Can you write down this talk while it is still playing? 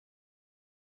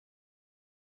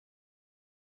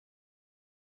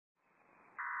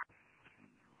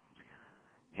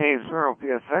Hey,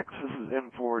 0PFX, this is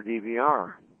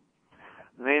N4DVR.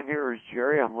 The name here is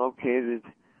Jerry. I'm located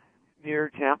near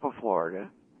Tampa, Florida.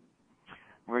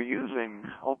 We're using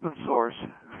open source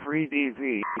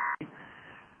FreeDV.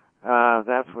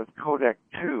 That's with codec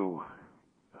 2.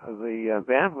 The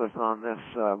bandwidth on this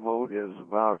mode is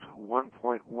about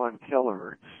 1.1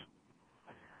 kilohertz.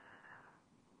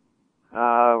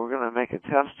 We're going to make a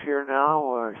test here now.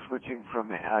 We're switching from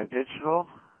digital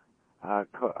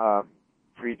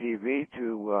FreeDV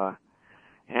to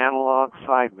analog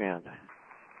sideband.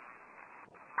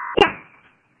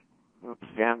 Oops,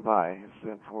 stand by.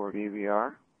 It's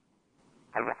N4DVR.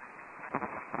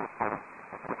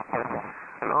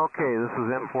 Okay, this is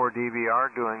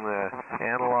N4DVR doing the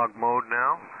analog mode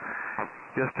now.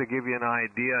 Just to give you an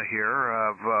idea here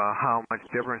of how much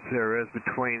difference there is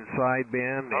between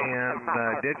sideband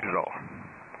and digital.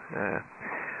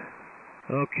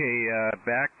 Okay,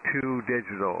 back to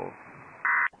digital.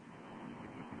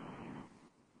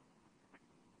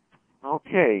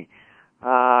 Okay,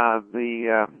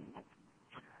 the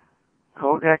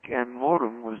codec and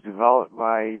modem was developed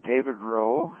by David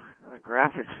Rowe, the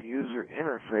graphics user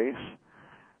interface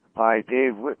by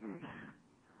Dave Witten.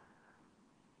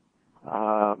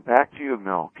 Back to you,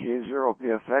 Mel.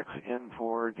 K0PFX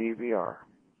N4DVR.